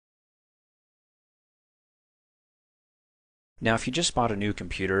Now if you just bought a new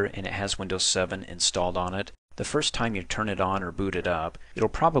computer and it has Windows 7 installed on it, the first time you turn it on or boot it up, it'll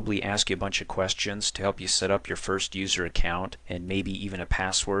probably ask you a bunch of questions to help you set up your first user account and maybe even a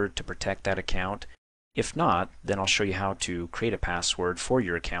password to protect that account. If not, then I'll show you how to create a password for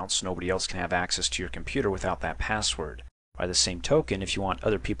your account so nobody else can have access to your computer without that password. By the same token, if you want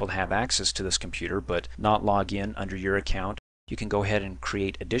other people to have access to this computer but not log in under your account, you can go ahead and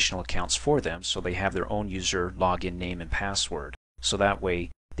create additional accounts for them so they have their own user login name and password. So that way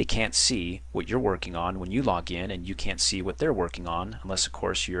they can't see what you're working on when you log in, and you can't see what they're working on unless of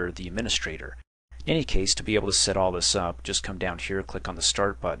course you're the administrator. In any case, to be able to set all this up, just come down here, click on the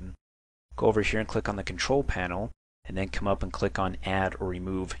Start button, go over here and click on the Control panel, and then come up and click on Add or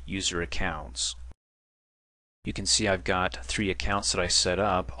Remove User Accounts. You can see I've got 3 accounts that I set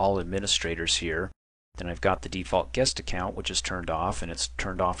up, all administrators here. Then I've got the default guest account, which is turned off, and it's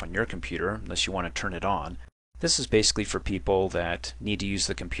turned off on your computer unless you want to turn it on. This is basically for people that need to use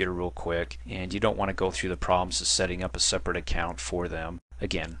the computer real quick and you don't want to go through the problems of setting up a separate account for them.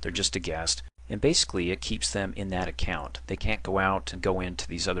 Again, they're just a guest, and basically it keeps them in that account. They can't go out and go into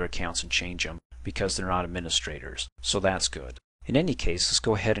these other accounts and change them because they're not administrators. So that's good. In any case, let's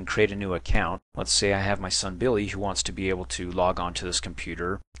go ahead and create a new account. Let's say I have my son Billy who wants to be able to log on to this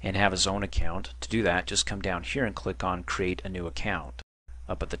computer and have his own account. To do that, just come down here and click on Create a New Account.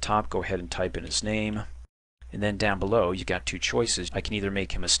 Up at the top, go ahead and type in his name. And then down below, you got 2 choices. I can either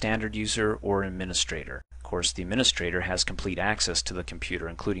make him a standard user or an administrator. Of course, the administrator has complete access to the computer,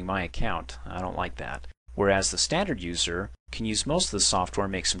 including my account. I don't like that. Whereas the standard user can use most of the software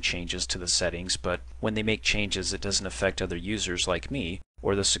and make some changes to the settings, but when they make changes, it doesn't affect other users like me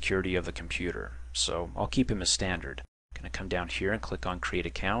or the security of the computer. So I'll keep him as standard. I'm going to come down here and click on Create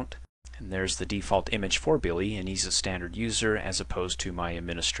Account. And there's the default image for Billy, and he's a standard user as opposed to my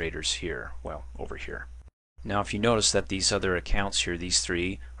administrators here. Well, over here. Now if you notice that these other accounts here, these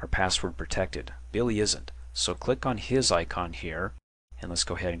 3, are password protected. Billy isn't. So click on his icon here and let's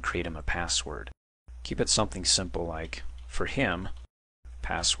go ahead and create him a password. Keep it something simple like, for him,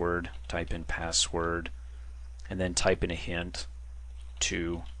 password, type in password, and then type in a hint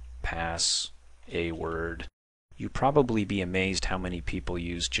to pass a word. You'd probably be amazed how many people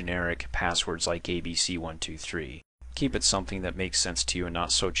use generic passwords like ABC123. Keep it something that makes sense to you and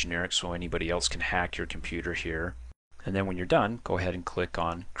not so generic so anybody else can hack your computer here. And then when you're done, go ahead and click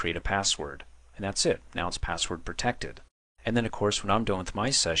on Create a Password. And that's it. Now it's password protected. And then of course when I'm done with my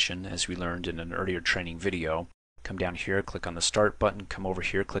session, as we learned in an earlier training video, come down here, click on the Start button, come over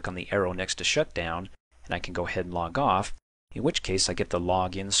here, click on the arrow next to Shutdown, and I can go ahead and log off, in which case I get the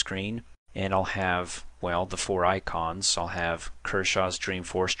login screen, and I'll have, well, the 4 icons. I'll have Kershaw's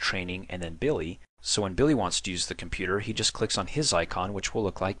Dreamforce Training and then Billy. So when Billy wants to use the computer, he just clicks on his icon, which will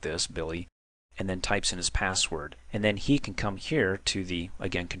look like this, Billy, and then types in his password. And then he can come here to the,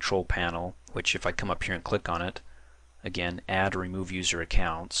 again, Control Panel, which if I come up here and click on it, again, Add or Remove User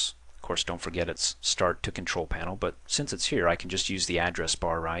Accounts. Of course, don't forget it's Start to Control Panel, but since it's here, I can just use the address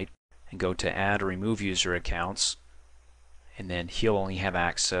bar, right? And go to Add or Remove User Accounts, and then he'll only have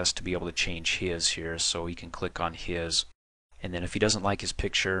access to be able to change his here, so he can click on his. And then if he doesn't like his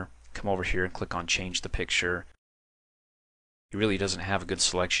picture, come over here and click on Change the Picture. He really doesn't have a good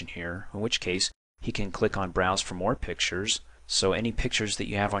selection here, in which case he can click on Browse for more pictures. So any pictures that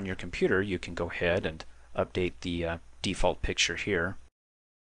you have on your computer, you can go ahead and update the default picture here.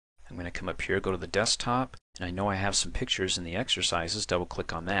 I'm going to come up here, go to the desktop, and I know I have some pictures in the exercises. Double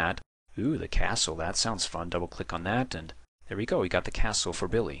click on that. Ooh, the castle, that sounds fun. Double click on that, and there we go. We got the castle for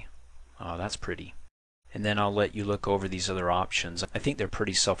Billy. Oh, that's pretty. And then I'll let you look over these other options. I think they're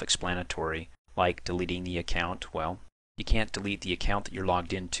pretty self-explanatory, like deleting the account. Well, you can't delete the account that you're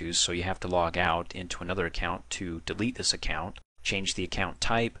logged into, so you have to log out into another account to delete this account. Change the account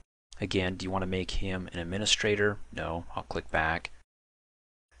type. Again, do you want to make him an administrator? No, I'll click back.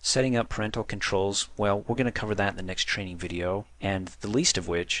 Setting up parental controls, well, we're going to cover that in the next training video, and the least of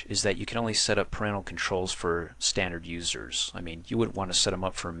which is that you can only set up parental controls for standard users. I mean, you wouldn't want to set them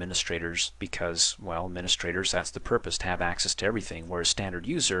up for administrators because, well, administrators, that's the purpose, to have access to everything, whereas standard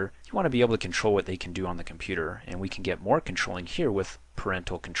user, you want to be able to control what they can do on the computer, and we can get more controlling here with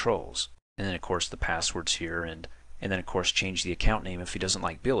parental controls. And then of course the passwords here, and then of course change the account name if he doesn't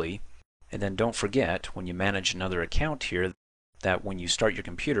like Billy. And then don't forget, when you manage another account here, that when you start your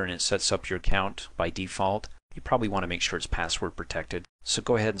computer and it sets up your account by default, you probably want to make sure it's password protected. So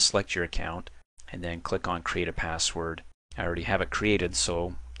go ahead and select your account and then click on Create a Password. I already have it created,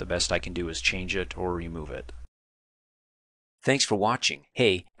 so the best I can do is change it or remove it. Thanks for watching.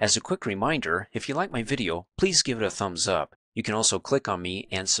 Hey, as a quick reminder, if you like my video, please give it a thumbs up. You can also click on me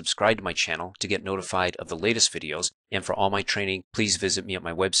and subscribe to my channel to get notified of the latest videos. And for all my training, please visit me at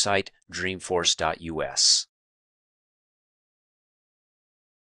my website, dreamforce.us.